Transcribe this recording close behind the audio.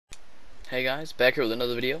Hey guys, back here with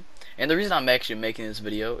another video. And the reason I'm actually making this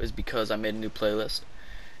video is because I made a new playlist,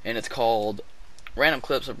 and it's called Random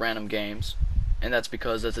Clips of Random Games. And that's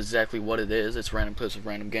because that's exactly what it is. It's random clips of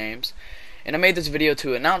random games. And I made this video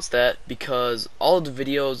to announce that because all of the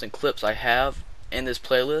videos and clips I have in this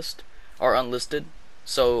playlist are unlisted,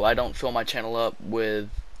 so I don't fill my channel up with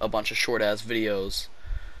a bunch of short ass videos.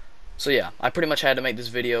 So yeah, I pretty much had to make this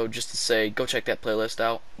video just to say go check that playlist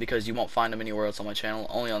out, because you won't find them anywhere else on my channel,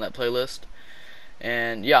 only on that playlist.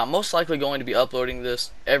 And yeah, I'm most likely going to be uploading this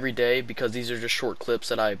every day because these are just short clips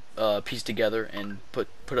that I pieced together and put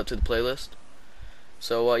up to the playlist.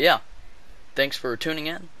 So yeah, thanks for tuning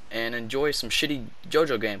in and enjoy some shitty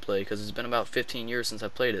JoJo gameplay, because it's been about 15 years since I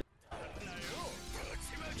played it.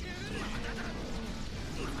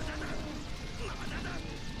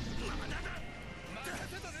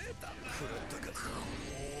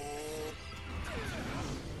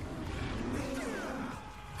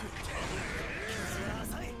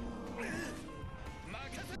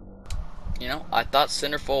 You know, I thought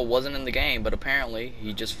Centerfold wasn't in the game, but apparently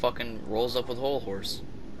he just fucking rolls up with Whole Horse.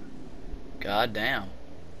 God damn.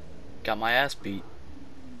 Got my ass beat.